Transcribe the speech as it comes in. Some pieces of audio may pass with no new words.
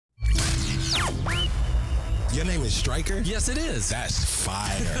Your name is Stryker? Yes, it is. That's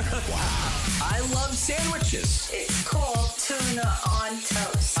fire. Wow. I love sandwiches. It's called Tuna on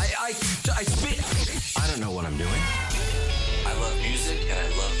Toast. I spit. I don't know what I'm doing. I love music, and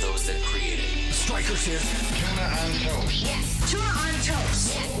I love those that create it. Stryker's here. Tuna on Toast. Yes, Tuna on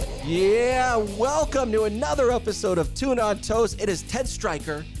Toast. Yeah, welcome to another episode of Tuna on Toast. It is Ted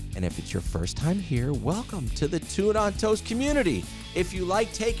Stryker, and if it's your first time here, welcome to the Tuna on Toast community. If you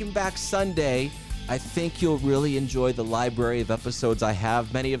like Taking Back Sunday, I think you'll really enjoy the library of episodes I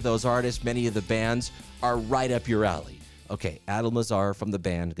have. Many of those artists, many of the bands are right up your alley. Okay, Adam Lazzara from the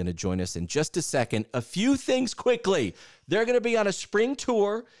band going to join us in just a second. A few things quickly. They're going to be on a spring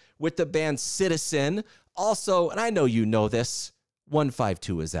tour with the band Citizen. Also, and I know you know this,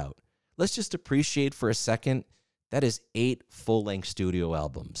 152 is out. Let's just appreciate for a second, that is 8 full-length studio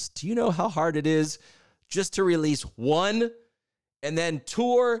albums. Do you know how hard it is just to release one and then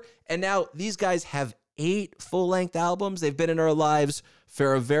tour? And now these guys have 8 full-length albums. They've been in our lives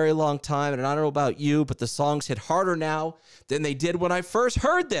for a very long time. And I don't know about you, but the songs hit harder now than they did when I first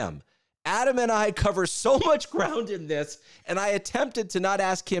heard them. Adam and I cover so much ground in this, and I attempted to not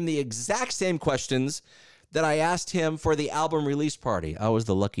ask him the exact same questions that I asked him for the album release party. I was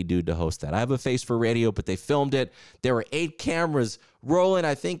the lucky dude to host that. I have a face for radio, but they filmed it. There were 8 cameras rolling.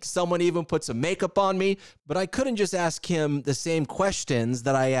 I think someone even put some makeup on me, but I couldn't just ask him the same questions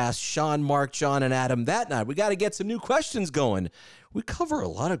that I asked Sean, Mark, John, and Adam that night. We got to get some new questions going. We cover a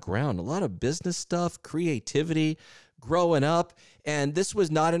lot of ground, a lot of business stuff, creativity, growing up, and this was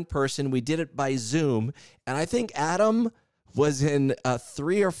not in person. We did it by Zoom, and I think Adam was in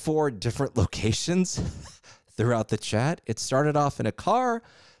 3 or 4 different locations throughout the chat. It started off in a car,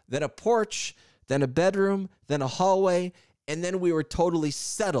 then a porch, then a bedroom, then a hallway, and then we were totally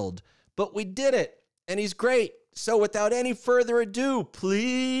settled. But we did it, and he's great. So without any further ado,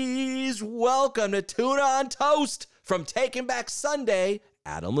 please welcome to Tuna on Toast from Taking Back Sunday,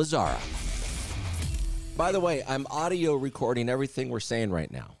 Adam Lazzara. By the way, I'm audio recording everything we're saying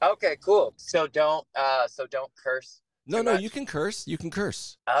right now. Okay, cool. So don't curse. No, you can curse. You can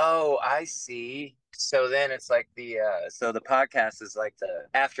curse. Oh, I see. So then it's like the podcast is like the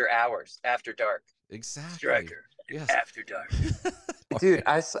after hours, after dark. Exactly. Stryker. Yes. After dark. Dude,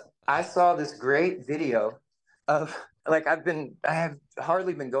 I saw this great video of like I have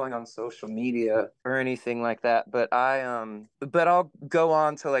hardly been going on social media or anything like that, but I'll go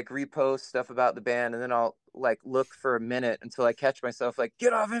on to like repost stuff about the band, and then I'll like look for a minute until I catch myself like,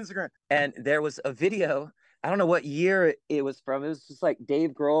 get off Instagram. And there was a video, I don't know what year it was from. It was just like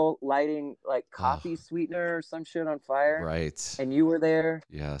Dave Grohl lighting like coffee sweetener or some shit on fire. Right. And you were there.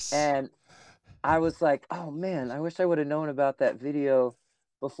 Yes. And I was like, oh man, I wish I would have known about that video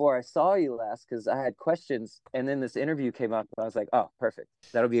before I saw you last, because I had questions. And then this interview came up. I was like, oh, perfect.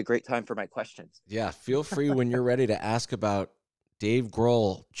 That'll be a great time for my questions. Yeah. Feel free when you're ready to ask about Dave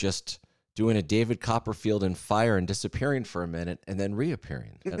Grohl just doing a David Copperfield in fire and disappearing for a minute and then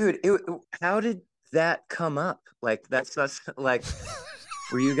reappearing. Dude, how did that come up? Like, that's like,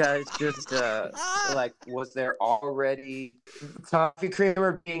 were you guys just like, was there already coffee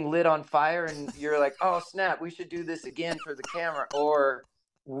creamer being lit on fire and you're like, oh snap, we should do this again for the camera? Or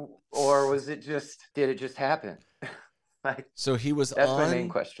was it just, did it just happen? Like, so that's my main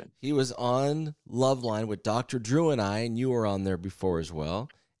question. He was on Loveline with Dr. Drew and I, and you were on there before as well.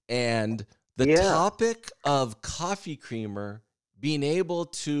 And the topic of coffee creamer being able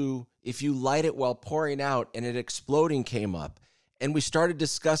to, if you light it while pouring out and it exploding, came up. And we started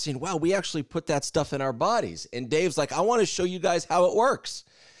discussing, wow, we actually put that stuff in our bodies. And Dave's like, I want to show you guys how it works.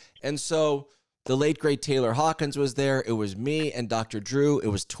 And so the late, great Taylor Hawkins was there. It was me and Dr. Drew. It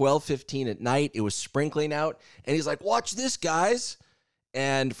was 12:15 at night. It was sprinkling out. And he's like, watch this, guys.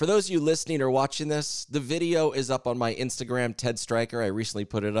 And for those of you listening or watching this, the video is up on my Instagram, Ted Stryker. I recently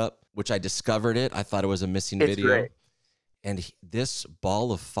put it up, which I discovered it. I thought it was a missing video. Great. And this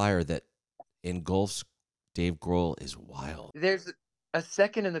ball of fire that engulfs Dave Grohl is wild. There's a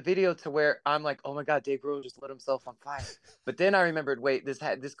second in the video to where I'm like, oh my God, Dave Grohl just lit himself on fire. But then I remembered, wait, this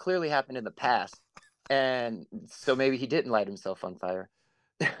clearly happened in the past. And so maybe he didn't light himself on fire.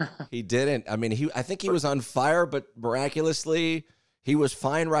 He didn't. I mean, I think he was on fire, but miraculously he was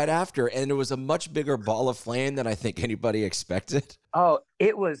fine right after. And it was a much bigger ball of flame than I think anybody expected. Oh,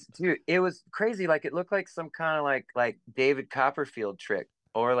 it was crazy. Like, it looked like some kind of like David Copperfield trick,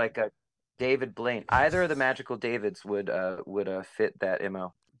 or like a David Blaine. Either of the magical Davids would fit that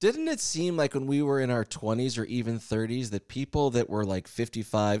MO. Didn't it seem like when we were in our 20s or even 30s that people that were like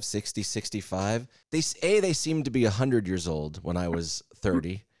 55, 60, 65, they seemed to be 100 years old when I was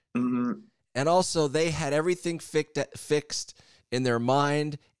 30. Mm-hmm. And also they had everything fixed in their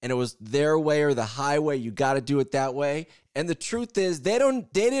mind and it was their way or the highway. You got to do it that way. And the truth is they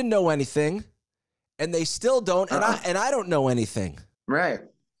didn't know anything, and they still don't. And I don't know anything. Right.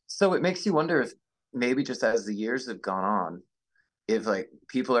 So it makes you wonder if maybe just as the years have gone on, if like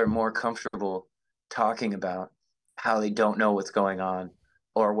people are more comfortable talking about how they don't know what's going on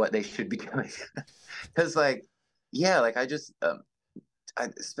or what they should be doing. Because like, yeah, like I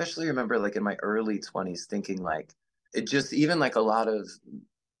especially remember like in my early 20s thinking like it just even like a lot of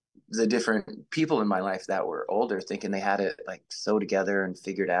the different people in my life that were older thinking they had it like so together and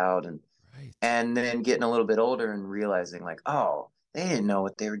figured out Right. and then getting a little bit older and realizing like, oh, they didn't know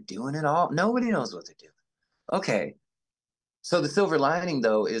what they were doing at all. Nobody knows what they're doing. Okay. So the silver lining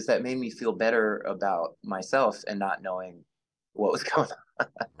though is that made me feel better about myself and not knowing what was going on.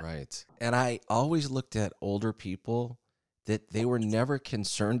 Right. And I always looked at older people that they were never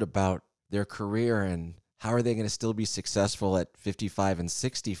concerned about their career and how are they going to still be successful at 55 and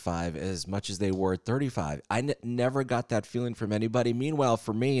 65 as much as they were at 35. I never got that feeling from anybody. Meanwhile,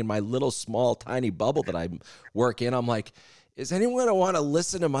 for me, in my little, small, tiny bubble that I work in, I'm like, is anyone going to want to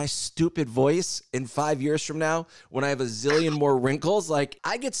listen to my stupid voice in 5 years from now when I have a zillion more wrinkles? Like,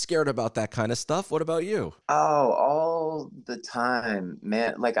 I get scared about that kind of stuff. What about you? Oh, all the time,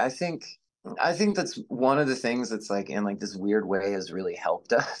 man. Like I think that's one of the things that's like in like this weird way has really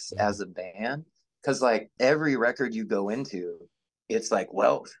helped us as a band. Cause like every record you go into, it's like,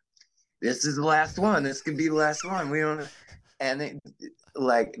 well, this is the last one. This could be the last one. We don't and it,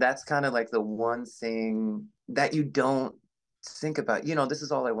 like that's kind of like the one thing that you don't think about. You know, this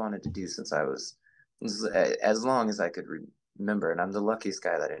is all I wanted to do since I was as long as I could remember, and I'm the luckiest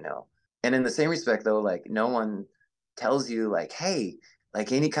guy that I know. And in the same respect, though, like no one tells you like, hey,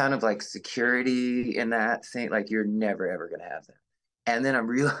 like any kind of like security in that thing, like you're never ever gonna have that. And then I'm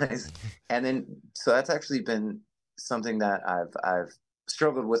realized, and then so that's actually been something that I've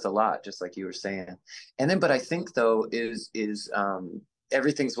struggled with a lot, just like you were saying. And then, but I think though is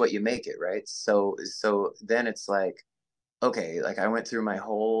everything's what you make it, right? So then it's like, okay, like I went through my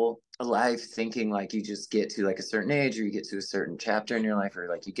whole life thinking like you just get to like a certain age or you get to a certain chapter in your life or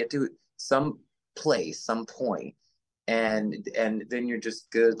like you get to some place, some point, and then you're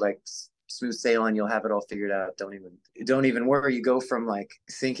just good, like smooth sailing, you'll have it all figured out. Don't even worry. You go from like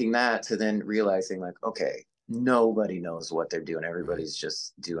thinking that to then realizing like, okay, nobody knows what they're doing. Everybody's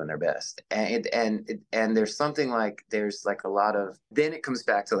just doing their best. And there's something like there's like a lot of then it comes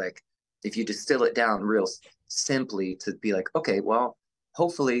back to like if you distill it down real simply to be like, okay, well,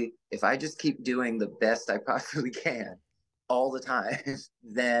 hopefully if I just keep doing the best I possibly can all the time,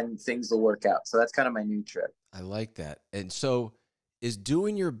 then things will work out. So that's kind of my new trip. I like that. And so is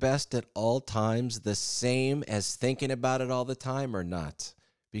doing your best at all times the same as thinking about it all the time or not?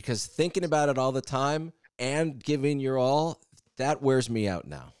 Because thinking about it all the time and giving your all, that wears me out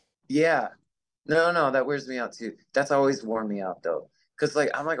now. Yeah. No, that wears me out too. That's always worn me out though. Cause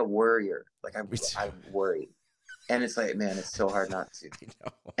like I'm like a worrier. Like I worry. And it's like, man, it's so hard not to. I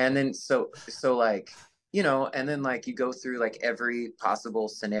know. And then so like, you know, and then like you go through like every possible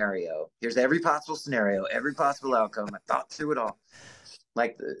scenario. Here's every possible scenario, every possible outcome. I thought through it all.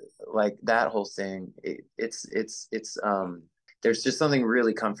 Like that whole thing. It's there's just something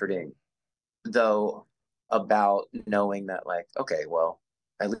really comforting though about knowing that like, okay, well,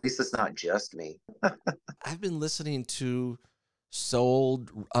 at least it's not just me. I've been listening to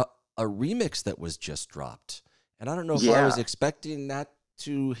Sold, a remix that was just dropped. And I don't know if I was Yeah. expecting that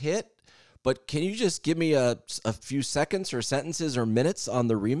to hit, but can you just give me a few seconds or sentences or minutes on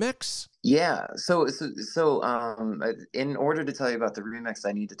the remix? Yeah. So in order to tell you about the remix,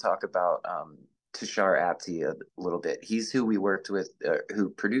 I need to talk about Tushar Apti a little bit. He's who we worked with, who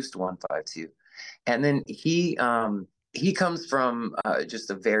produced 152. And then he comes from just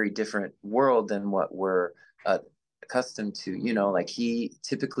a very different world than what we're accustomed to. You know, like he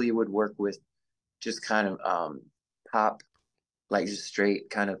typically would work with just kind of pop, like just straight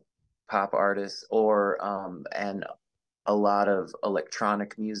kind of pop artists, or and a lot of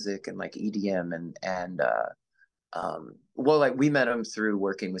electronic music and like EDM well, like we met him through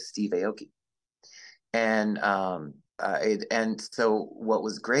working with Steve Aoki, and and so what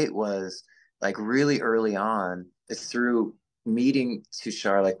was great was like really early on through meeting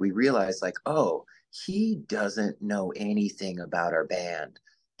Tushar, like we realized like, oh, he doesn't know anything about our band.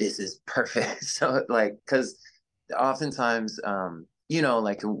 This is perfect. So like, because oftentimes, you know,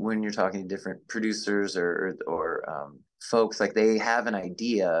 like when you're talking to different producers or folks, like they have an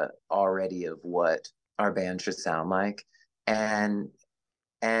idea already of what our band should sound like, and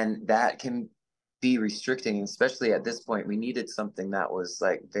that can be restricting, especially at this point. We needed something that was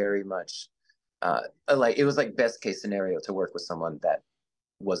like very much like it was like best case scenario to work with someone that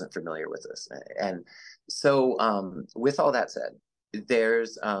wasn't familiar with this. And so with all that said,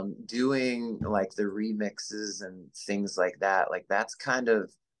 there's doing like the remixes and things like that. Like that's kind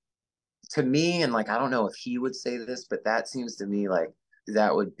of, to me, and like I don't know if he would say this, but that seems to me like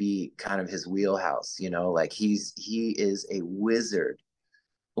that would be kind of his wheelhouse, you know, like he is a wizard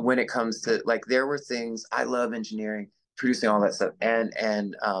when it comes to like, there were things, I love engineering, producing, all that stuff, and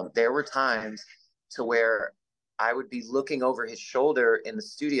there were times to where I would be looking over his shoulder in the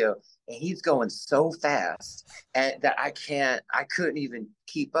studio and he's going so fast and that I couldn't even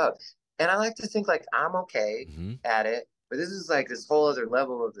keep up. And I like to think like I'm okay at it, but this is like this whole other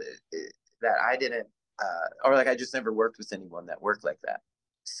level of it that I didn't, or like I just never worked with anyone that worked like that.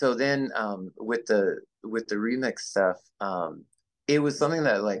 So then with the remix stuff, it was something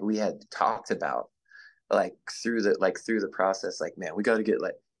that like we had talked about like through the process. Like, man, we got to get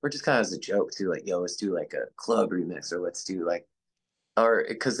like, we're just kind of as a joke too, like, yo, let's do like a club remix, or let's do like, or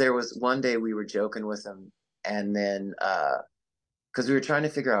because there was one day we were joking with him, and then because we were trying to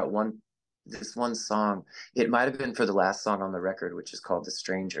figure out this one song. It might have been for the last song on the record, which is called "The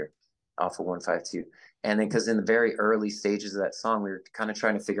Stranger," off of 152. And then because in the very early stages of that song, we were kind of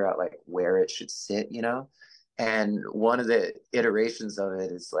trying to figure out like where it should sit, you know. And one of the iterations of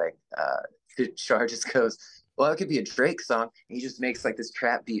it is like Char just goes, well, it could be a Drake song. And he just makes like this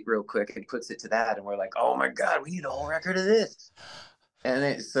trap beat real quick and puts it to that, and we're like, oh my god, we need a whole record of this.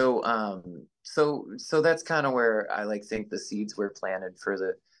 And so that's kind of where I like think the seeds were planted for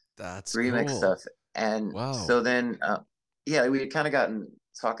the remix cool. stuff. And wow. So then yeah, we had kind of gotten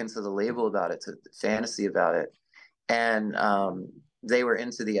talking to the label about it, to Fantasy about it, and they were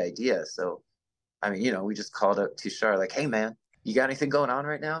into the idea. So I mean, you know, we just called up Tushar like, hey man, you got anything going on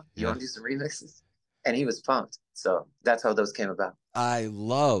right now? You want to do some remixes? And he was pumped. So that's how those came about. I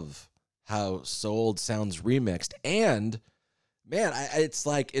love how So Old sounds remixed. And man, it's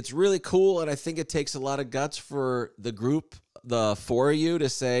like, it's really cool. And I think it takes a lot of guts for the group, the four of you, to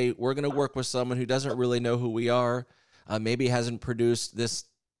say, we're going to work with someone who doesn't really know who we are, maybe hasn't produced this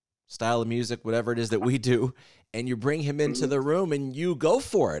style of music, whatever it is that we do. And you bring him into the room and you go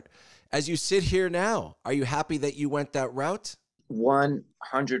for it. As you sit here now, are you happy that you went that route?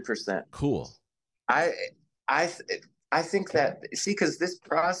 100%. Cool. I think that, see, because this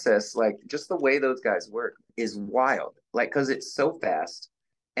process, like just the way those guys work is wild. Like, because it's so fast,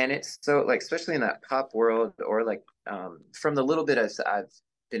 and it's so like, especially in that pop world, or like from the little bit I've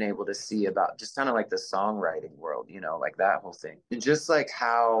been able to see about just kind of like the songwriting world, you know, like that whole thing. And just like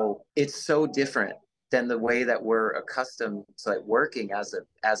how it's so different than the way that we're accustomed to like working as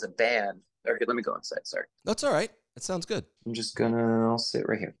a band. Okay, let me go inside. Sorry. That's all right. It sounds good. I'll sit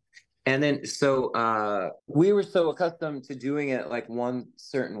right here. And then so we were so accustomed to doing it like one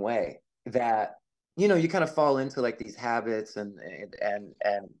certain way that, you know, you kind of fall into like these habits and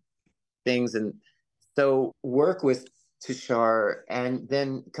things. And so work with Tushar, and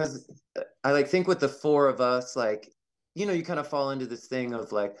then because I like think with the four of us, like, you know, you kind of fall into this thing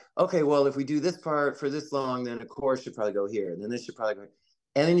of like, okay, well, if we do this part for this long, then a chorus should probably go here, and then this should probably go,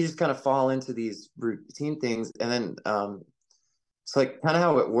 and then you just kind of fall into these routine things. And then so like kind of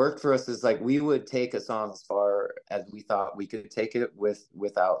how it worked for us is like we would take a song as far as we thought we could take it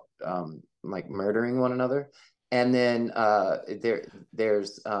without like murdering one another, and then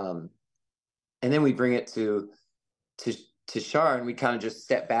there's and then we bring it to Shar, and we kind of just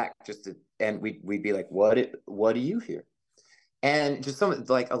step back and we'd be like, what do you hear? And just some,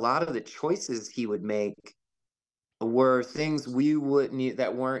 like a lot of the choices he would make were things we wouldn't,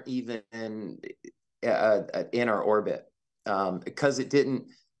 that weren't even in our orbit, because it didn't,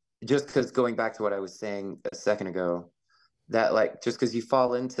 just because going back to what I was saying a second ago, that like just because you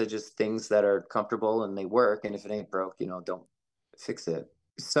fall into just things that are comfortable and they work, and if it ain't broke, you know, don't fix it.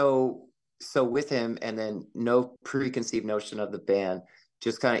 So with him, and then no preconceived notion of the band,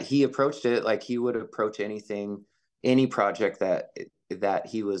 just kind of, he approached it like he would approach anything, any project that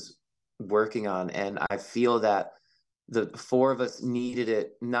he was working on. And I feel that the four of us needed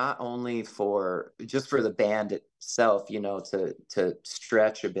it not only for the band itself, you know, to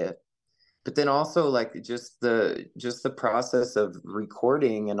stretch a bit, but then also like just the process of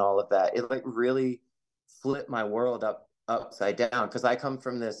recording and all of that. It like really flipped my world upside down, because I come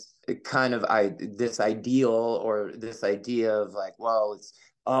from this kind of this ideal, or this idea of like, well, it's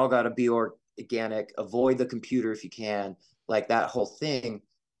all got to be organic, avoid the computer if you can, like that whole thing,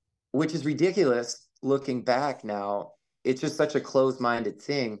 which is ridiculous looking back now. It's just such a closed-minded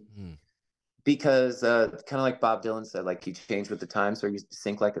thing, because kind of like Bob Dylan said, like you change with the times, or you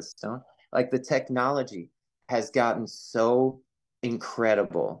sink like a stone. Like the technology has gotten so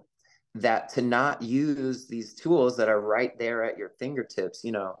incredible that to not use these tools that are right there at your fingertips,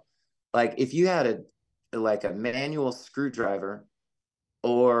 you know, like if you had a manual screwdriver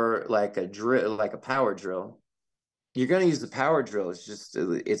or like a drill, like a power drill, you're going to use the power drill. It's just,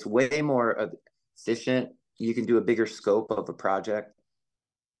 it's way more efficient. You can do a bigger scope of a project.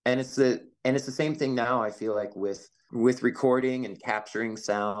 And it's the same thing now, I feel like with recording and capturing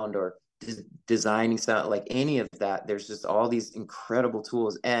sound or designing sound, like any of that, there's just all these incredible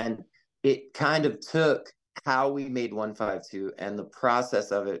tools. And it kind of took how we made 152 and the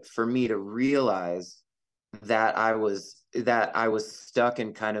process of it for me to realize that I was stuck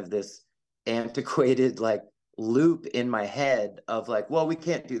in kind of this antiquated like loop in my head of like, well, we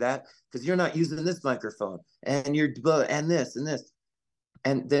can't do that because you're not using this microphone and you're and this and this.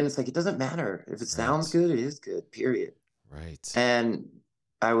 And then it's like, it doesn't matter. If it sounds good, it is good, period. Right. And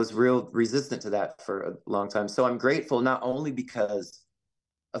I was real resistant to that for a long time. So I'm grateful not only because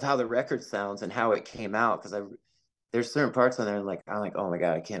of how the record sounds and how it came out, because there's certain parts on there and like, I'm like, oh my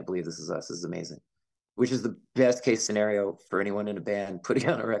God, I can't believe this is us. This is amazing. Which is the best case scenario for anyone in a band putting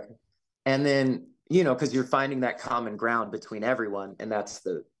on a record. And then, you know, because you're finding that common ground between everyone, and that's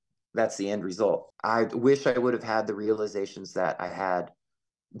the end result. I wish I would have had the realizations that I had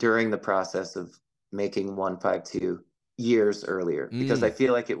during the process of making 152 years earlier, because I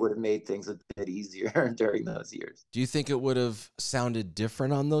feel like it would have made things a bit easier during those years. Do you think it would have sounded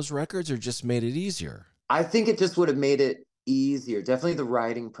different on those records or just made it easier? I think it just would have made it easier. Definitely the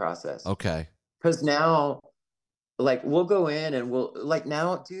writing process. Okay. Because now, like, we'll go in and we'll, like,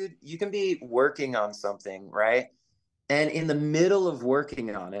 now, dude, you can be working on something, right? And in the middle of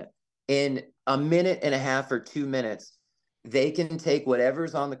working on it, in a minute and a half or 2 minutes, they can take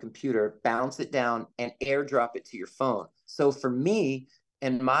whatever's on the computer, bounce it down, and airdrop it to your phone. So for me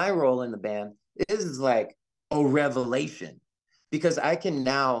and my role in the band, this is like a revelation, because I can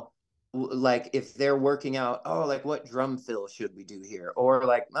now, like, if they're working out, oh, like, what drum fill should we do here? Or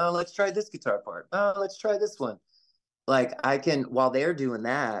like, oh, let's try this guitar part. Oh, let's try this one. Like, I can, while they're doing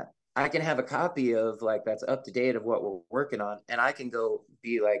that, I can have a copy of like that's up to date of what we're working on, and I can go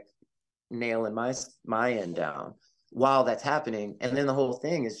be like nailing my end down while that's happening. And then the whole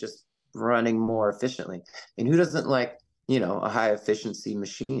thing is just running more efficiently. And who doesn't like, you know, a high efficiency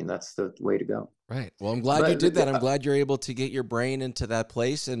machine? That's the way to go. Right. Well, I'm glad you did that. I'm glad you're able to get your brain into that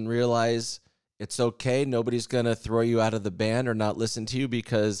place and realize it's okay. Nobody's going to throw you out of the band or not listen to you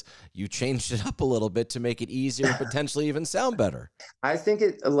because you changed it up a little bit to make it easier and potentially even sound better. I think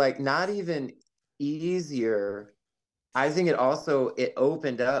it, like, not even easier. I think it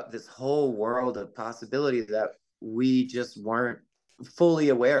opened up this whole world of possibility that we just weren't fully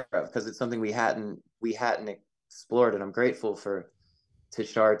aware of, because it's something we hadn't explored. And I'm grateful to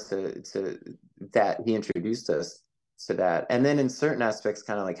Shar to that he introduced us to that, and then in certain aspects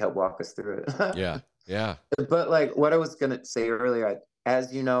kind of like help walk us through it. Yeah. But like what I was gonna say earlier,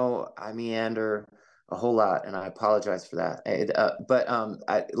 as you know, I meander a whole lot, and I apologize for that.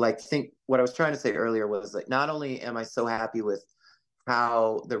 I like think what I was trying to say earlier was like, not only am I so happy with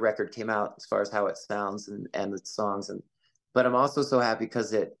how the record came out as far as how it sounds and the songs, but I'm also so happy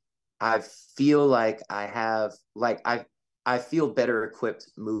because I feel like I feel better equipped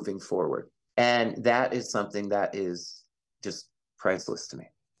moving forward. And that is something that is just priceless to me.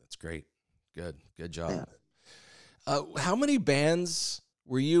 That's great. Good job. Yeah. How many bands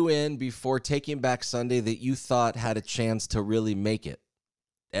were you in before Taking Back Sunday that you thought had a chance to really make it?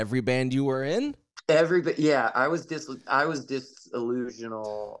 Every band you were in? Yeah, I was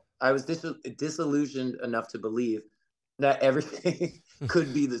disillusional. I was disillusioned enough to believe that everything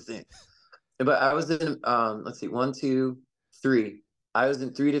could be the thing. But I was in, let's see, 1, 2, 3. I was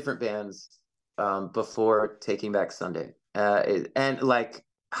in 3 different bands before Taking Back Sunday, and like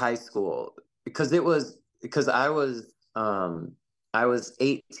high school, because I was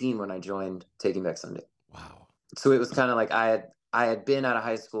 18 when I joined Taking Back Sunday. Wow. So it was kind of like I had been out of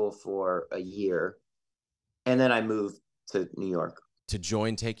high school for a year, and then I moved to New York to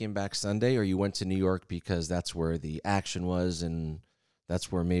join Taking Back Sunday, or you went to New York because that's where the action was and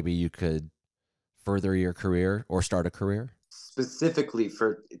that's where maybe you could further your career or start a career? Specifically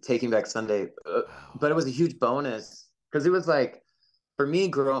for Taking Back Sunday. Wow. But it was a huge bonus because it was like, for me, I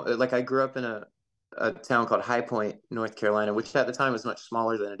grew up in a town called High Point, North Carolina, which at the time was much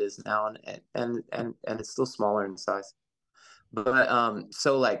smaller than it is now, and it's still smaller in size. But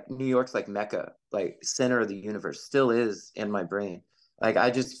so like New York's like Mecca, like center of the universe, still is in my brain. Like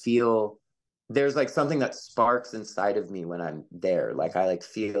I just feel there's like something that sparks inside of me when I'm there. Like I like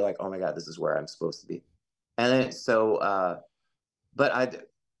feel like, oh my God, this is where I'm supposed to be. And then but I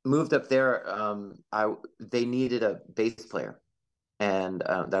moved up there. They needed a bass player, and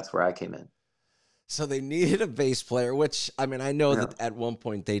that's where I came in. So they needed a bass player, which, I mean, I know Yeah. that at one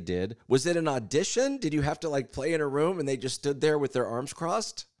point they did. Was it an audition? Did you have to like play in a room and they just stood there with their arms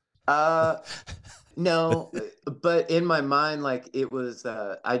crossed? No, but in my mind, like it was,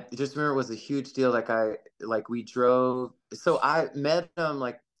 I just remember it was a huge deal. We drove, so I met them,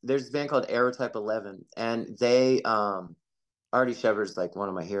 like there's a band called Aerotype 11, and they, Artie Shepherd's like one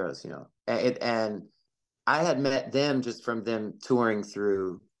of my heroes, and I had met them just from them touring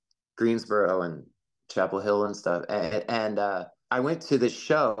through Greensboro and Chapel Hill and stuff. And I went to this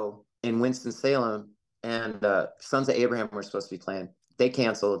show in Winston-Salem, and Sons of Abraham were supposed to be playing. They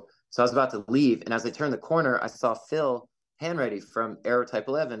canceled. So I was about to leave. And as I turned the corner, I saw Phil Hanready from Aerotype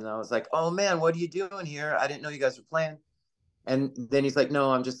 11. And I was like, oh man, what are you doing here? I didn't know you guys were playing. And then he's like,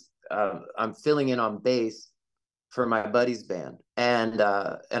 no, I'm filling in on bass for my buddy's band. And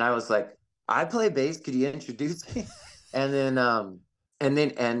I was like, I play bass. Could you introduce me? And then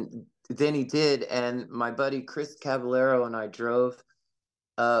he did. And my buddy Chris Caballero and I drove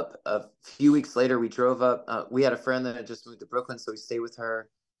up a few weeks later. We drove up. We had a friend that had just moved to Brooklyn, so we stayed with her.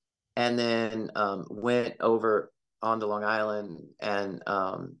 And then went over onto Long Island, and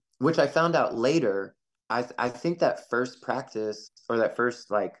which I found out later. I think that first practice, or that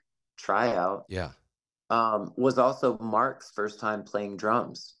first like tryout, Yeah. was also Mark's first time playing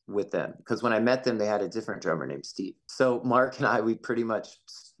drums with them, because when I met them, they had a different drummer named Steve. So Mark and we pretty much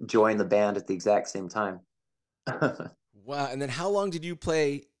joined the band at the exact same time. Wow. And then how long did you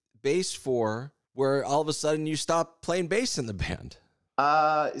play bass for, where all of a sudden you stopped playing bass in the band?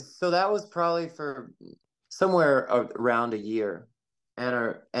 So that was probably for somewhere around a year,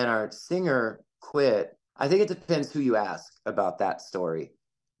 and our singer quit. I think it depends who you ask about that story,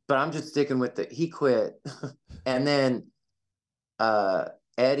 but I'm just sticking with it. He quit, and then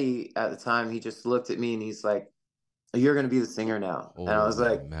Eddie at the time, he just looked at me and he's like, "You're going to be the singer now." And I was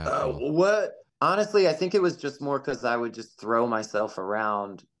like, "What?" Honestly, I think it was just more because I would just throw myself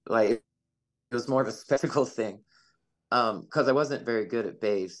around. Like, it was more of a spectacle thing. Because I wasn't very good at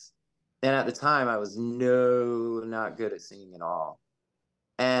bass. And at the time I was not good at singing at all.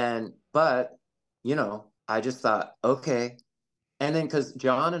 But I just thought, okay. And then because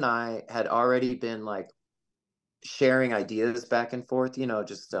John and I had already been like sharing ideas back and forth,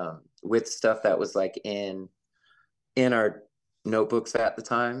 just with stuff that was like in our notebooks at the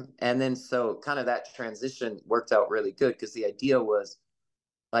time. And then so kind of that transition worked out really good, because the idea was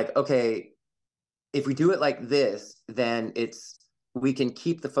like, okay, if we do it like this, then we can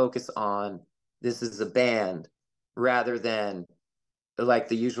keep the focus on this is a band, rather than like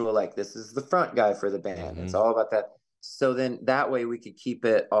the usual, like this is the front guy for the band. Mm-hmm. It's all about that. So then that way we could keep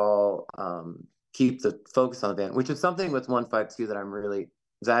it all, keep the focus on the band, which is something with 152 that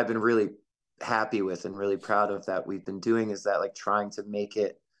I've been really happy with and really proud of, that we've been doing, is that like trying to make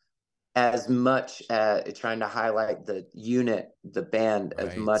it as much trying to highlight the unit, the band,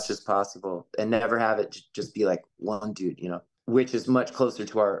 as much as possible, and never have it just be like one dude, which is much closer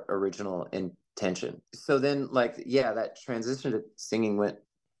to our original intention. So then that transition to singing went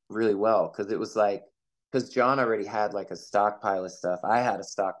really well, because it was like, because John already had like a stockpile of stuff. I had a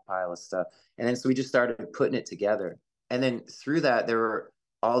stockpile of stuff. And then so we just started putting it together. And then through that, there were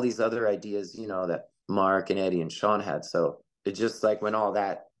all these other ideas, that Mark and Eddie and Sean had. So it just like when all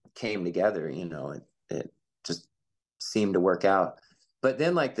that came together, it just seemed to work out. But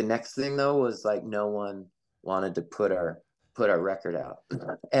then like the next thing though was like no one wanted to put our record out.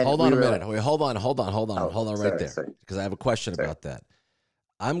 And hold on a minute. Like, wait, hold on right there. Sorry. Because I have a question about that.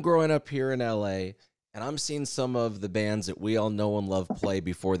 I'm growing up here in LA, and I'm seeing some of the bands that we all know and love play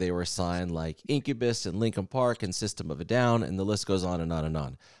before they were signed, like Incubus and Linkin Park and System of a Down, and the list goes on and on and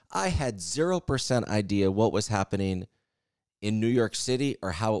on. I had 0% idea what was happening in New York City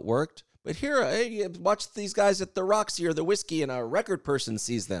or how it worked. But here, I watch these guys at the Roxy or the Whiskey, and a record person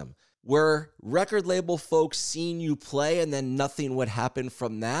sees them. Were record label folks seeing you play and then nothing would happen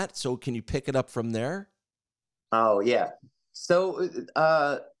from that? So can you pick it up from there? Oh, yeah. So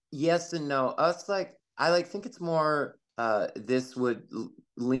yes and no. Us, like, I think it's more, this would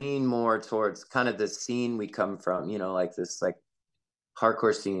lean more towards kind of the scene we come from, like this like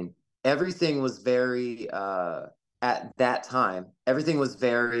hardcore scene. Everything was very at that time, everything was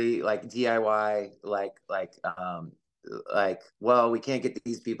very like DIY, well, we can't get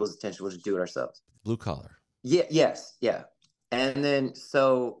these people's attention, we'll just do it ourselves. Blue collar. Yeah, yes, yeah. And then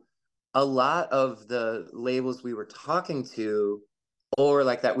so a lot of the labels we were talking to, or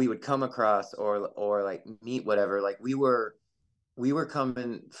like that we would come across or like meet, whatever, like we were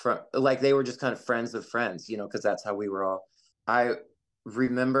coming from, like they were just kind of friends of friends, because that's how we were all. I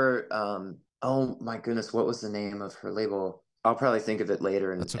remember oh my goodness, what was the name of her label? I'll probably think of it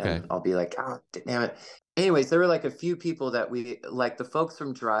later, That's okay. and I'll be like, oh, damn it. Anyways, there were like a few people that we like, the folks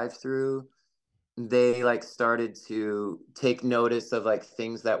from Drive Through, they like started to take notice of like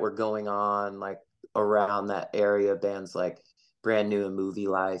things that were going on like around that area, bands like Brand New and Movie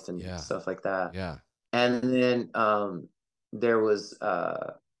Life and Yeah. stuff like that. Yeah. And then there was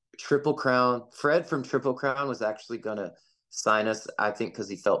Triple Crown. Fred from Triple Crown was actually gonna sign us, I think, because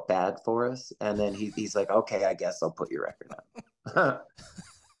he felt bad for us. And then he's like, okay, I guess I'll put your record out.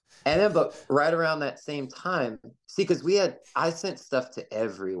 And then, but right around that same time, see, because I sent stuff to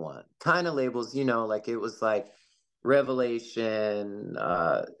everyone, kind of labels, like it was like Revelation,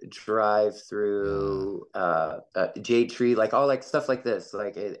 Drive Through, J Tree, like all like stuff like this,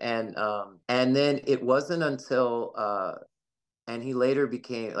 like it, and then it wasn't until, and he later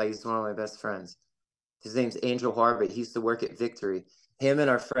became like he's one of my best friends. His name's Angel Harbit. He used to work at Victory. Him and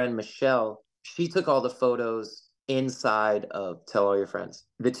our friend Michelle, she took all the photos inside of Tell All Your Friends.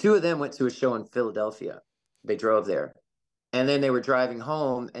 The two of them went to a show in Philadelphia. They drove there. And then they were driving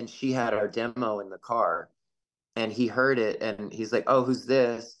home, and she had our demo in the car. And he heard it, and he's like, oh, who's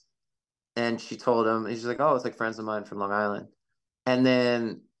this? And she told him, and he's like, oh, it's like friends of mine from Long Island. And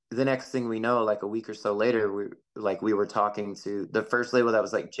then the next thing we know, like a week or so later, we were talking to the first label that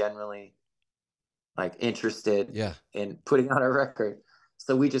was like generally like interested in putting out a record.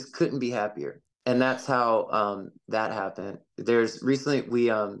 So we just couldn't be happier. And that's how that happened. There's recently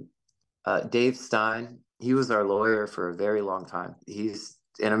Dave Stein, he was our lawyer for a very long time. He's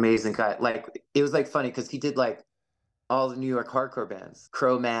an amazing guy. Like it was like funny because he did like all the New York hardcore bands,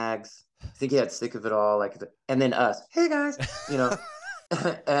 Crow Mags. I think he had Sick of It All, and then us. Hey guys,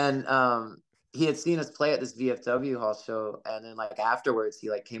 and he had seen us play at this VFW hall show, and then like afterwards he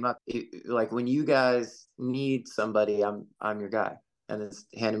like came up like, when you guys need somebody, I'm your guy, and then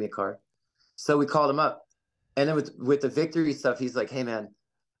handed me a card. So we called him up, and then with the Victory stuff, he's like, hey man,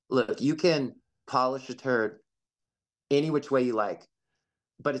 look, you can polish a turd any which way you like,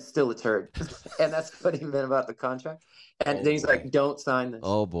 but it's still a turd. And that's what he meant about the contract. And then he's like, don't sign this.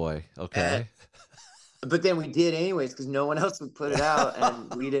 Oh boy. Okay. But then we did anyways, because no one else would put it out,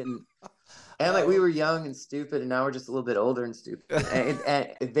 and we didn't. And like we were young and stupid, and now we're just a little bit older and stupid.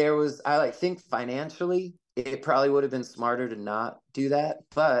 And there was, I like think financially, it probably would have been smarter to not do that.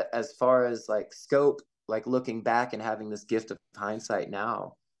 But as far as like scope, like looking back and having this gift of hindsight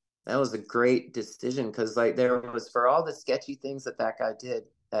now, that was a great decision, because like there was, for all the sketchy things that guy did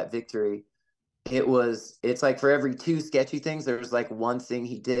at Victory, it's like for every two sketchy things, there was like one thing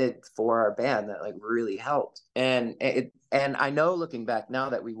he did for our band that like really helped. And I know looking back now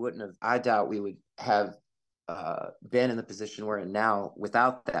that I doubt we would have been in the position we're in now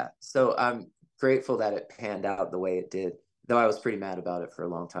without that. So I'm grateful that it panned out the way it did, though I was pretty mad about it for a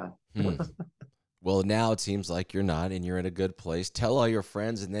long time. Well, now it seems like you're not, and you're in a good place. Tell All Your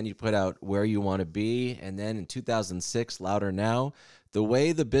Friends, and then you put out Where You Want to Be, and then in 2006, Louder Now. The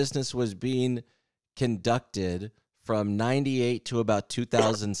way the business was being conducted from 98 to about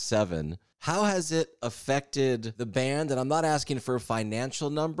 2007, how has it affected the band? And I'm not asking for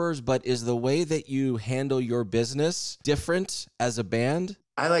financial numbers, but is the way that you handle your business different as a band?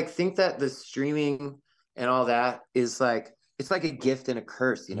 I like think that the streaming and all that is like, it's like a gift and a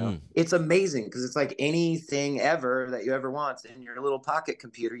curse, It's amazing because it's like anything ever that you ever want in your little pocket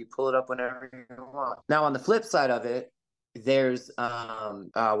computer. You pull it up whenever you want. Now, on the flip side of it, there's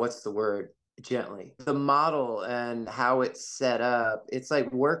what's the word? Gently. The model and how it's set up, it's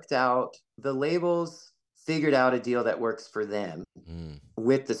like worked out. The labels figured out a deal that works for them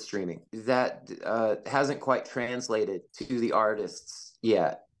with the streaming. That hasn't quite translated to the artists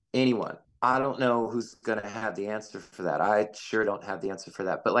yet. Anyone. I don't know who's going to have the answer for that. I sure don't have the answer for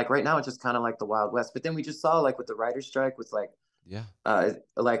that. But like right now, it's just kind of like the Wild West. But then we just saw like with the writer's strike with like,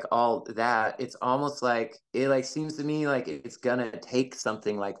 like all that, it's almost like it like seems to me like it's going to take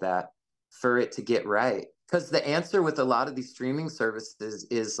something like that for it to get right. Because the answer with a lot of these streaming services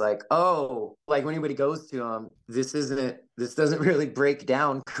is like, oh, like when anybody goes to them, this doesn't really break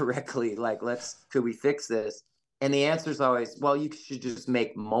down correctly. Like, could we fix this? And the answer is always, well, you should just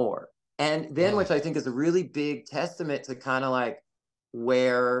make more. And then, which I think is a really big testament to kind of like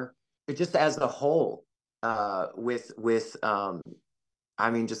where, just as a whole, I mean,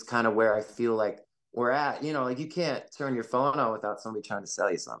 just kind of where I feel like we're at, like you can't turn your phone on without somebody trying to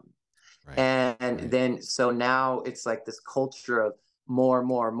sell you something. Right. And then, so now it's like this culture of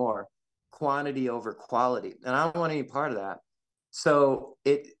more, quantity over quality. And I don't want any part of that. So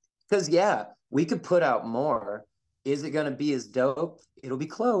because we could put out more. Is it going to be as dope? It'll be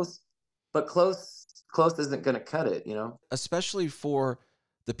close. But close isn't going to cut it, Especially for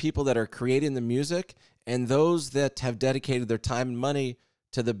the people that are creating the music And those that have dedicated their time and money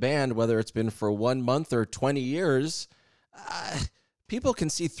to the band, whether it's been for 1 month or 20 years, people can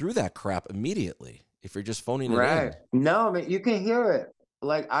see through that crap immediately if you're just phoning it Right. in. No, I mean, you can hear it.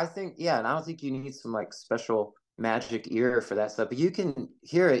 Like, I think, yeah, and I don't think you need some like special magic ear for that stuff, but you can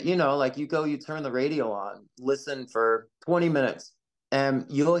hear it, like you turn the radio on, listen for 20 minutes, and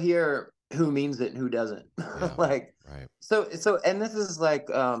you'll hear who means it and who doesn't. Yeah, Like, right. so, and this is like,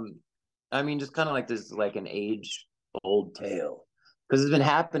 I mean, just kind of like this, like an age old tale, because it's been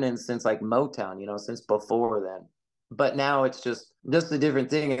happening since like Motown, since before then. But now it's just a different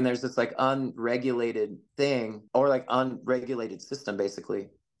thing, and there's this like unregulated thing, or like unregulated system. Basically,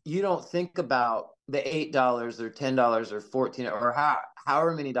 you don't think about the $8 or $10 or 14 or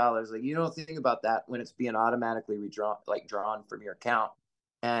however many dollars. Like, you don't think about that when it's being automatically drawn from your account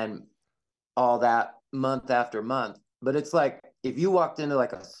and all that month after month. But it's like if you walked into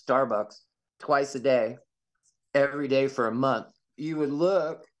like a Starbucks twice a day, every day for a month, you would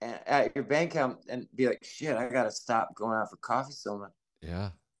look at your bank account and be like, shit, I gotta stop going out for coffee so much. Yeah.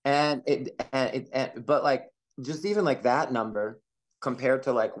 But like, just even like that number compared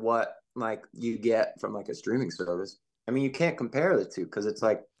to like what like you get from like a streaming service, I mean, you can't compare the two because it's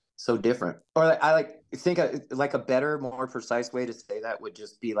like so different. Or like, I like think like a better, more precise way to say that would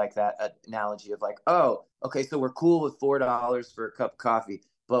just be like that analogy of like, oh, okay, so we're cool with $4 for a cup of coffee,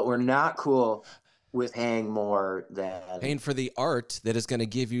 but we're not cool with paying for the art that is going to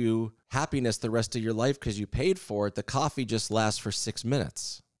give you happiness the rest of your life because you paid for it. The coffee just lasts for 6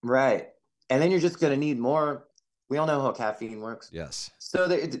 minutes. Right. And then you're just going to need more. We all know how caffeine works. Yes. So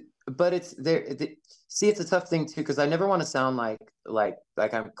but it's there. See, it's a tough thing too, because I never want to sound like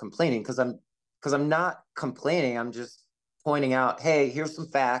I'm complaining, because I'm not complaining. I'm just pointing out, hey, here's some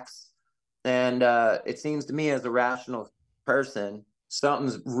facts. And it seems to me as a rational person,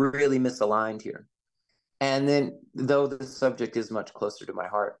 something's really misaligned here. And then, though the subject is much closer to my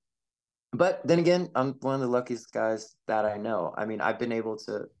heart, but then again, I'm one of the luckiest guys that I know. I mean, I've been able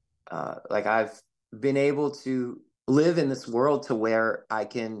to live in this world to where I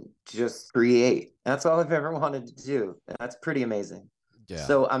can just create. That's all I've ever wanted to do. And that's pretty amazing. Yeah.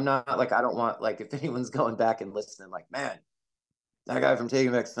 So I'm not like, I don't want, like, if anyone's going back and listening, like, man, that guy from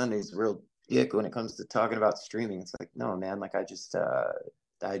Taking Back Sunday is a real dick when it comes to talking about streaming. It's like, no, man, like, I just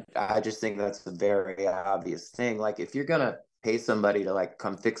think that's a very obvious thing. Like, if you're gonna pay somebody to like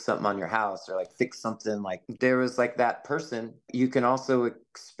come fix something on your house or like fix something, like there was like that person, you can also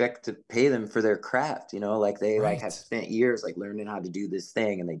expect to pay them for their craft, like they right. like have spent years like learning how to do this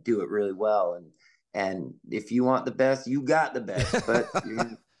thing, and they do it really well. And if you want the best, you got the best, but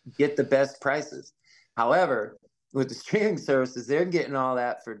you get the best prices. However, with the streaming services, they're getting all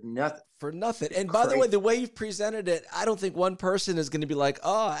that for nothing. For nothing. And by the way, the way you've presented it, I don't think one person is going to be like,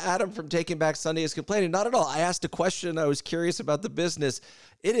 oh, Adam from Taking Back Sunday is complaining. Not at all. I asked a question. I was curious about the business.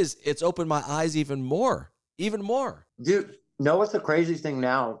 It's opened my eyes even more. Dude, know what's the crazy thing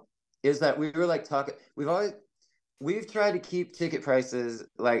now is that we were like talking, we've tried to keep ticket prices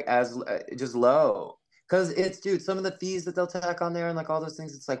like as just low. Because dude, some of the fees that they'll tack on there and like all those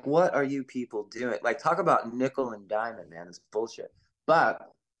things, it's like, what are you people doing? Like, talk about nickel and diamond, man. It's bullshit. But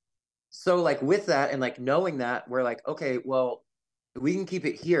so like with that and like knowing that, we're like, okay, well, we can keep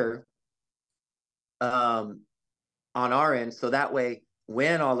it here on our end. So that way,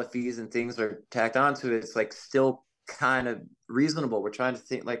 when all the fees and things are tacked onto it, it's like still kind of reasonable. We're trying to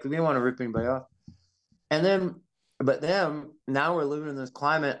think like we don't want to rip anybody off. But now we're living in this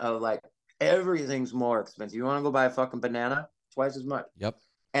climate of like, everything's more expensive. You want to go buy a fucking banana? Twice as much. Yep.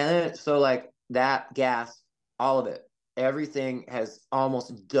 And then, so like that gas, all of it, everything has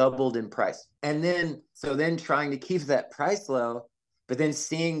almost doubled in price. And then trying to keep that price low, but then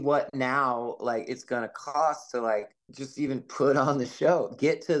seeing what now like it's going to cost to like just even put on the show,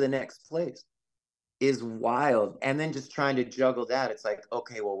 get to the next place is wild. And then just trying to juggle that. It's like,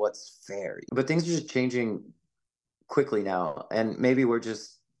 okay, well, what's fair? But things are just changing quickly now. And maybe we're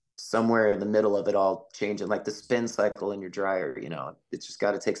just somewhere in the middle of it all changing, like the spin cycle in your dryer, it's just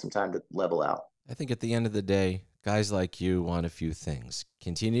got to take some time to level out. I think at the end of the day, guys like you want a few things.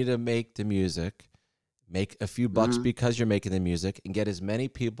 Continue to make the music, make a few bucks because you're making the music, and get as many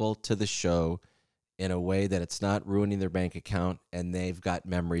people to the show in a way that it's not ruining their bank account and they've got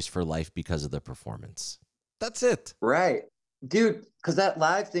memories for life because of the performance. That's it. Right. Dude, because that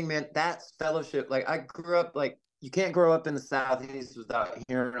live thing, man, that's fellowship. Like, I grew up like, you can't grow up in the Southeast without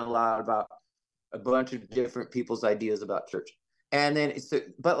hearing a lot about a bunch of different people's ideas about church. And then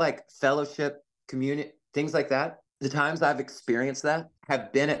but like fellowship, community, things like that. The times I've experienced that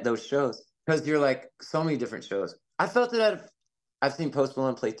have been at those shows, because you're like so many different shows. I felt that I've seen Post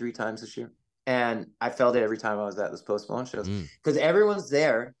Malone play 3 times this year. And I felt it every time I was at those Post Malone shows Mm. because everyone's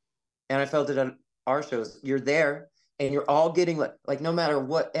there. And I felt it at our shows. You're there and you're all getting like no matter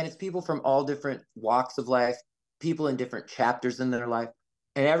what. And it's people from all different walks of life, people in different chapters in their life.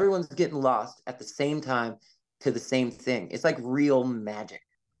 And everyone's getting lost at the same time to the same thing. It's like real magic.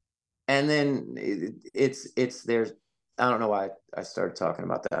 And then it's there's I don't know why I started talking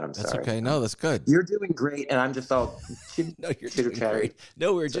about that. I'm That's sorry. okay. No, that's good. You're doing great, and I'm just all No, you're chitter doing chatter. great.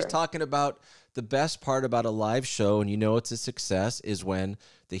 No, we were just Sorry. talking about the best part about a live show, and you know it's a success, is when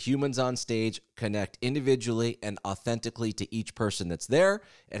the humans on stage connect individually and authentically to each person that's there.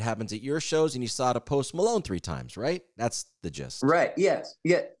 It happens at your shows, and you saw it at Post Malone 3 times, right? That's the gist. Right. Yes.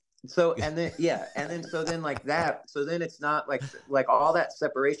 Yeah. So and then so then like that. So then it's not like all that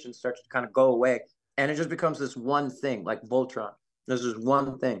separation starts to kind of go away, and it just becomes this one thing, like Voltron. There's this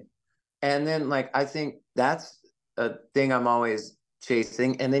one thing, and then like I think that's a thing I'm always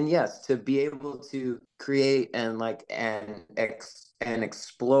chasing. And then yes, to be able to create and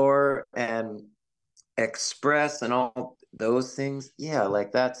explore and express and all those things. Yeah,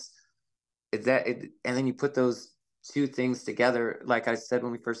 like that's that. And then you put those two things together. Like I said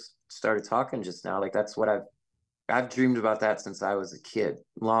when we first started talking just now, like that's what I've dreamed about that since I was a kid,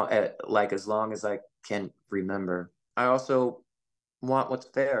 like as long as I can remember. I also want what's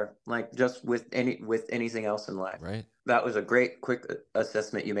fair, like just with anything else in life. Right. That was a great quick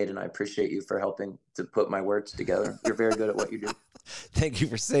assessment you made, and I appreciate you for helping to put my words together. You're very good at what you do. Thank you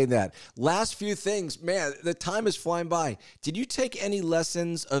for saying that. Last few things, man, the time is flying by. Did you take any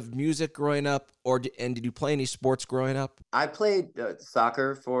lessons of music growing up, and did you play any sports growing up? I played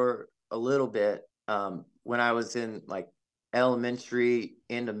soccer for a little bit when I was in like elementary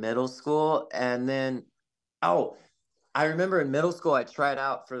into middle school, and then I remember in middle school I tried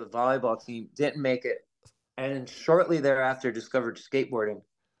out for the volleyball team, didn't make it, and then shortly thereafter discovered skateboarding,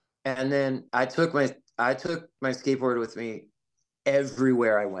 and then I took my skateboard with me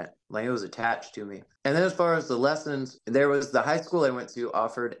everywhere I went. Like it was attached to me. And then as far as the lessons, there was the high school I went to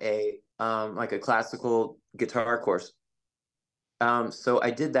offered a like a classical guitar course. So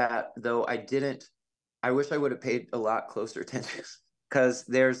I did that, though I wish I would have paid a lot closer attention because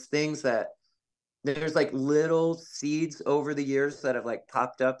there's like little seeds over the years that have like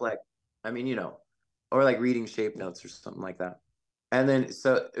popped up, like, I mean, or like reading shape notes or something like that. And then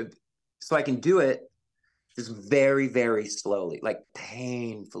so I can do it just very, very slowly, like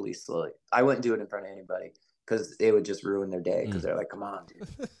painfully slowly. I wouldn't do it in front of anybody because it would just ruin their day because they're like, come on, dude.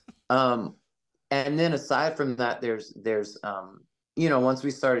 And then aside from that, there's once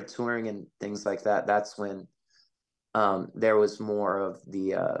we started touring and things like that, that's when there was more of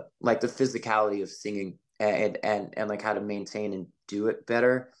the like the physicality of singing and like how to maintain and do it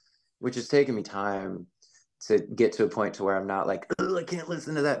better, which has taken me time to get to a point to where I'm not like, oh, I can't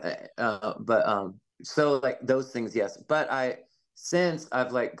listen to that. But so like those things, yes. But since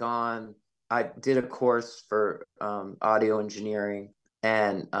I've like I did a course for audio engineering,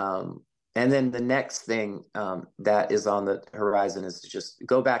 and then the next thing that is on the horizon is to just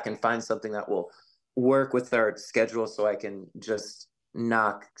go back and find something that will work with our schedule so I can just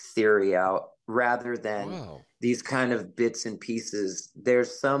knock theory out rather than these kind of bits and pieces.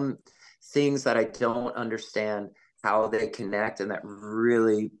 There's some things that I don't understand how they connect, and that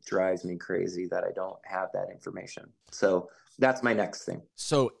really drives me crazy that I don't have that information. So that's my next thing.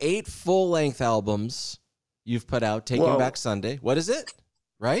 So 8 full-length albums you've put out, Taking Back Sunday. What is it?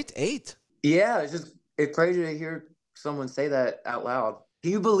 Right? 8. Yeah, it's crazy to hear someone say that out loud.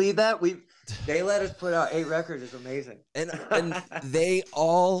 Can you believe that? They let us put out 8 records. It's amazing. And they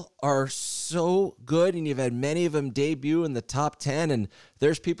all are so good, and you've had many of them debut in the top 10, and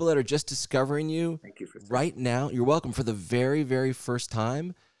there's people that are just discovering you. Thank you for right now. You're welcome, for the very, very first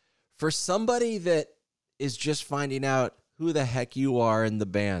time. For somebody that is just finding out who the heck you are in the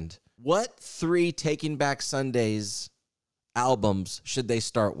band, what 3 Taking Back Sundays albums should they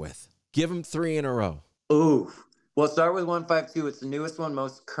start with? Give them 3 in a row. Ooh. Well, start with 152. It's the newest one,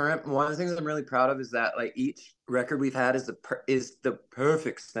 most current. One of the things I'm really proud of is that like each record we've had is the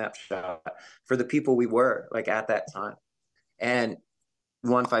perfect snapshot for the people we were like at that time. And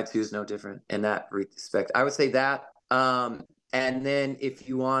 152 is no different in that respect. I would say that. And then if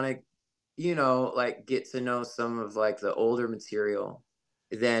you want to, like get to know some of like the older material,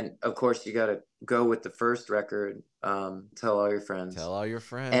 then of course you got to go with the first record, Tell All Your Friends. Tell All Your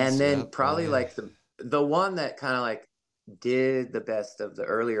Friends. And then probably like the one that kind of like did the best of the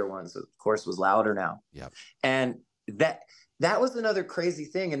earlier ones, of course, was Louder Now. Yep. And that was another crazy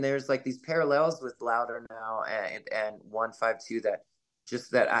thing. And there's like these parallels with Louder Now and 152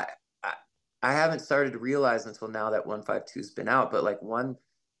 that I haven't started to realize until now that 152's been out. But like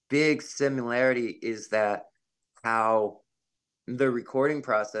big similarity is that how the recording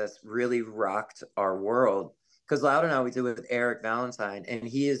process really rocked our world. Because Loud and I, we did with Eric Valentine, and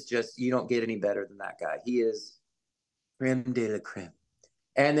he is just, you don't get any better than that guy. He is creme de la creme.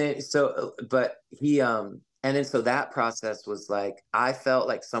 And then so that process was like, I felt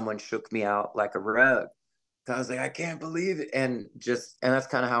like someone shook me out like a rug. I was like, I can't believe it. And that's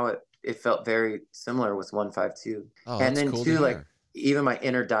kind of how it felt very similar with 152. Oh, And that's then cool two, to like hear. even my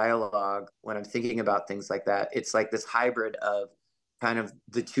inner dialogue when I'm thinking about things like that, it's like this hybrid of kind of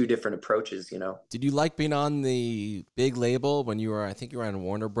the two different approaches, you know? Did you like being on the big label when you were, I think you were on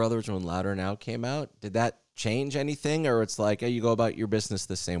Warner Brothers when Louder Now came out? Did that change anything, or it's like, hey, you go about your business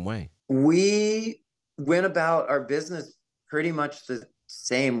the same way? We went about our business pretty much the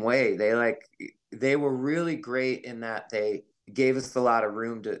same way. They were really great in that they gave us a lot of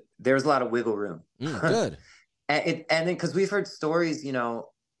room there was a lot of wiggle room. Good. And then because we've heard stories, you know,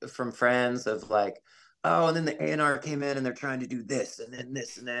 from friends of like, oh, and then the A&R came in and they're trying to do this and then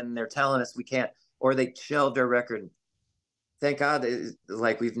this, and then they're telling us we can't, or they shelved our record. Thank God,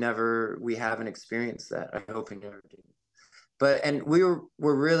 we haven't experienced that. I hope we never do. And we're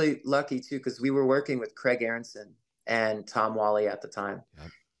really lucky too, because we were working with Craig Aronson and Tom Wally at the time.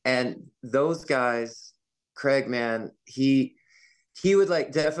 Yep. And those guys, Craig, man, he would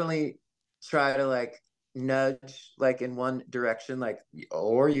like definitely try to like nudge like in one direction, like,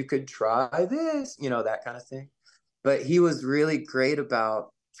 or you could try this, you know, that kind of thing. But he was really great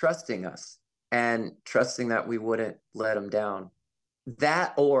about trusting us and trusting that we wouldn't let him down.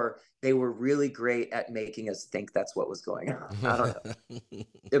 That, or they were really great at making us think that's what was going on. I don't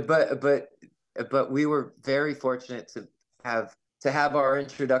know. But we were very fortunate to have our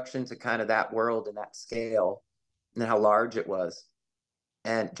introduction to kind of that world and that scale and how large it was.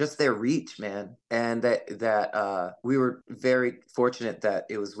 And just their reach, man. And that we were very fortunate that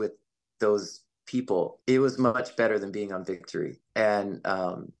it was with those people. It was much better than being on Victory. And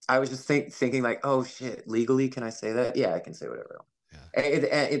I was just thinking like, oh shit, legally, can I say that? Yeah, I can say whatever.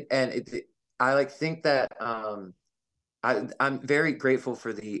 Yeah. I like think that I'm very grateful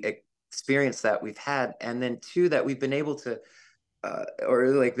for the experience that we've had, and then two, that we've been able to or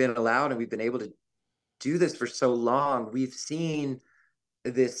like been allowed, and we've been able to do this for so long. We've seen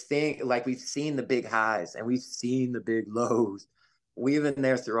this thing, like we've seen the big highs and we've seen the big lows. We've been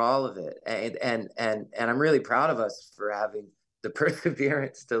there through all of it, and I'm really proud of us for having the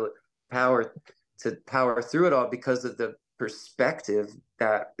perseverance to power through it all, because of the perspective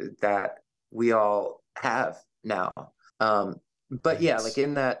that we all have now. But yeah, like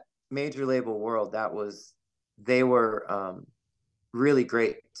in that major label world, they were really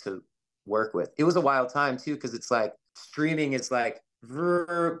great to work with. It was a wild time too, because it's like streaming is like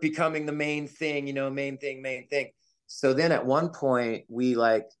becoming the main thing, you know, main thing. So then at one point we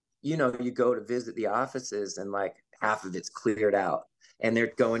like, you know, you go to visit the offices and like half of it's cleared out and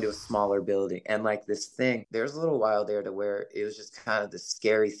they're going to a smaller building, and like this thing, there's a little while there to where it was just kind of this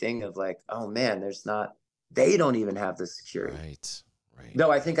scary thing of like, oh man, they don't even have the security. Right.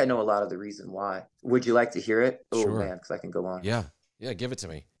 Though I think I know a lot of the reason why. Would you like to hear it? Sure. Oh man, because I can go on. Yeah, give it to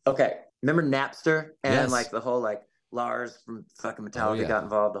me. Okay, remember Napster and Yes. like the whole like Lars from fucking Metallica yeah. got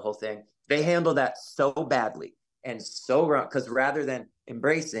involved, the whole thing. They handled that so badly and so wrong, because rather than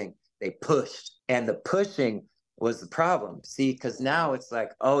embracing, they pushed, and the pushing was the problem. See, because now it's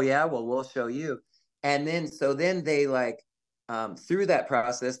like, oh yeah, well, we'll show you. And then they like through that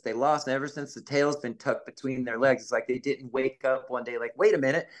process, they lost. And ever since the tail's been tucked between their legs, it's like they didn't wake up one day like, wait a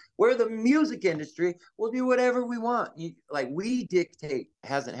minute, we're the music industry. We'll do whatever we want. Like we dictate.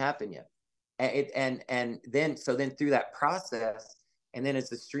 Hasn't happened yet. And then through that process, and then as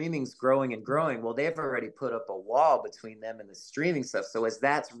the streaming's growing and growing, well, they've already put up a wall between them and the streaming stuff. So as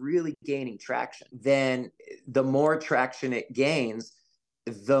that's really gaining traction, then the more traction it gains,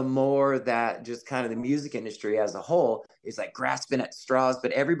 the more that just kind of the music industry as a whole is like grasping at straws,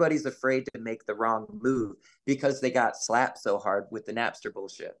 but everybody's afraid to make the wrong move because they got slapped so hard with the Napster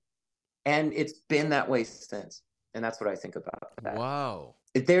bullshit. And it's been that way since. And that's what I think about that. Wow.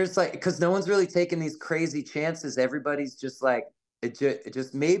 There's like, because no one's really taking these crazy chances. Everybody's just like, it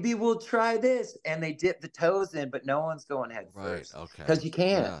just maybe we'll try this, and they dip the toes in, but no one's going head first. Okay. Because you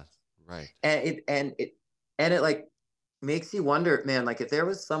can't. Yeah, right. And it like makes you wonder, man, like if there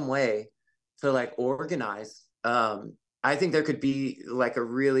was some way to like organize, I think there could be like a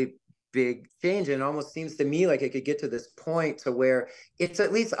really big change. And it almost seems to me like it could get to this point to where it's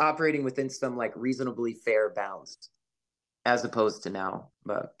at least operating within some like reasonably fair bounds, as opposed to now.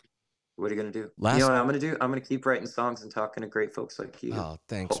 But what are you going to do? You know what I'm going to do? I'm going to keep writing songs and talking to great folks like you. Oh,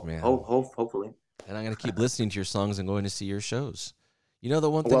 thanks, man. Hopefully. And I'm going to keep listening to your songs and going to see your shows. You know,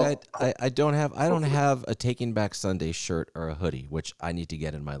 the one thing Well, I don't have a Taking Back Sunday shirt or a hoodie, which I need to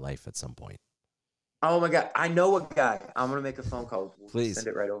get in my life at some point. oh my God, I know a guy. I'm gonna make a phone call. We'll Please. send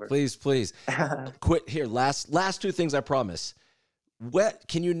it right over. Please. Quit here. Last two things I promise.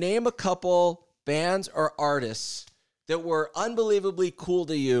 Can you name a couple bands or artists that were unbelievably cool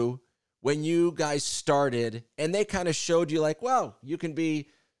to you when you guys started, and they kind of showed you like, wow, you can be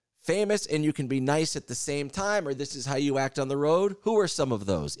famous and you can be nice at the same time, or this is how you act on the road? Who are some of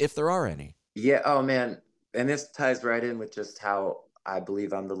those, if there are any? Yeah. Oh man, and this ties right in with just how I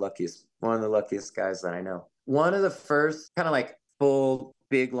believe I'm one of the luckiest guys that I know. One of the first kind of like full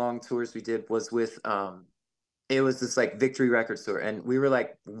big long tours we did was with it was this like Victory Records tour, and we were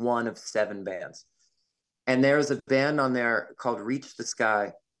like one of 7 bands. And there was a band on there called Reach the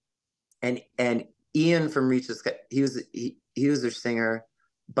Sky, and Ian from Reach the Sky, he was their singer.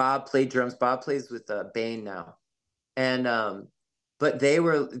 Bob played drums. Bob plays with Bane now, and but they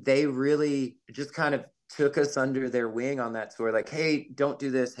really just kind of took us under their wing on that tour. Like, hey, don't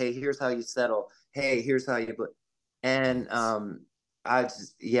do this. Hey, here's how you settle. Hey, here's how you. And I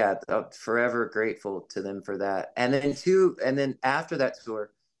just I'm forever grateful to them for that. And then after that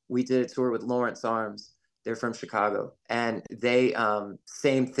tour, we did a tour with Lawrence Arms. They're from Chicago, and they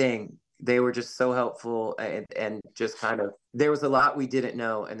same thing. They were just so helpful, and just kind of, there was a lot we didn't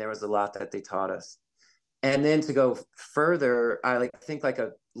know, and there was a lot that they taught us. And then to go further, I think like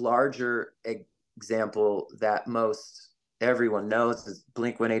a larger example that most everyone knows is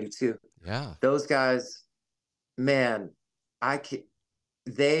Blink-182. Yeah. Those guys, man,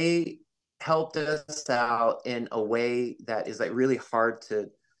 they helped us out in a way that is like really hard to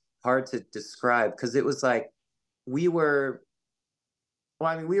describe, because it was like we were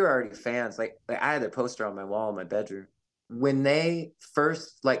already fans. Like I had their poster on my wall in my bedroom when they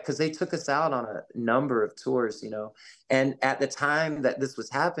first, like, because they took us out on a number of tours, and at the time that this was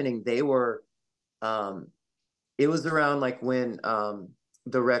happening, they were it was around like when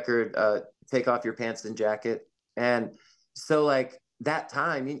the record Take Off Your Pants and Jacket, and so like that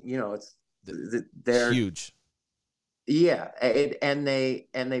time, it's they're huge. Yeah, and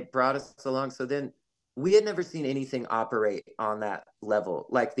they brought us along. So then we had never seen anything operate on that level,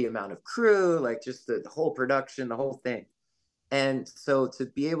 like the amount of crew, like just the whole production, the whole thing. And so to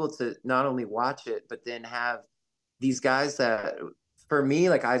be able to not only watch it, but then have these guys that, for me,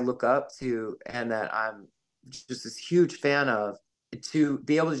 like I look up to, and that I'm just this huge fan of, to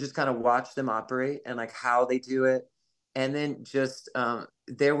be able to just kind of watch them operate and like how they do it. And then just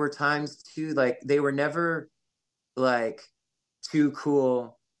there were times too, like they were never like too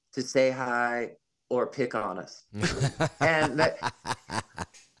cool to say hi or pick on us. And that,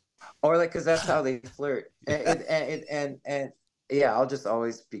 or like, cause that's how they flirt. And yeah, I'll just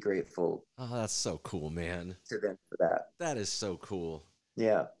always be grateful. Oh, that's so cool, man. To them for that. That is so cool.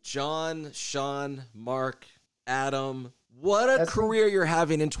 Yeah. John, Sean, Mark, Adam, what a career you're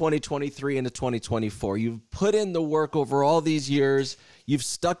having in 2023 into 2024. You've put in the work over all these years. You've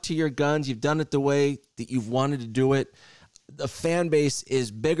stuck to your guns. You've done it the way that you've wanted to do it. The fan base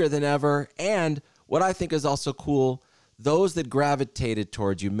is bigger than ever. And what I think is also cool, those that gravitated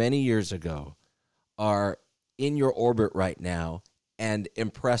towards you many years ago are in your orbit right now and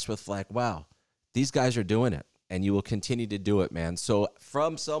impressed with like, wow, these guys are doing it, and you will continue to do it, man. So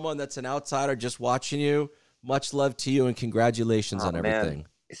from someone that's an outsider just watching you, much love to you and congratulations on everything. Man.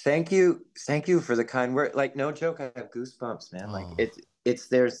 Thank you for the kind word. Like, no joke, I have goosebumps, man. Like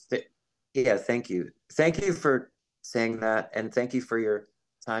thank you for saying that, and thank you for your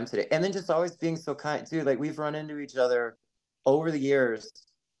time today, and then just always being so kind too. Like, we've run into each other over the years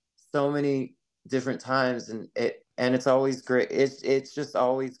so many different times, and it's always great. It's just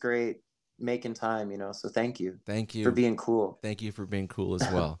always great making time, so thank you for being cool. Thank you for being cool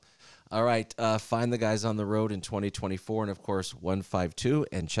as well. All right, find the guys on the road in 2024, and of course 152,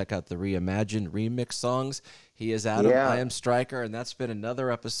 and check out the Reimagined remix songs. He is Adam. I am Stryker, and that's been another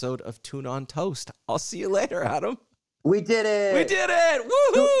episode of Tuna on Toast. I'll see you later, Adam. We did it!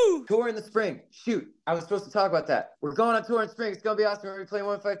 Woohoo! Tour in the spring. Shoot, I was supposed to talk about that. We're going on tour in spring. It's gonna be awesome. We're gonna be playing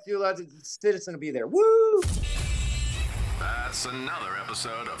 152. Lots of Citizen will be there. Woo! That's another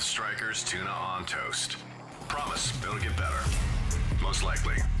episode of Stryker's Tuna on Toast. Promise it'll get better. Most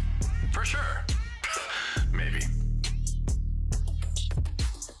likely. For sure. Maybe.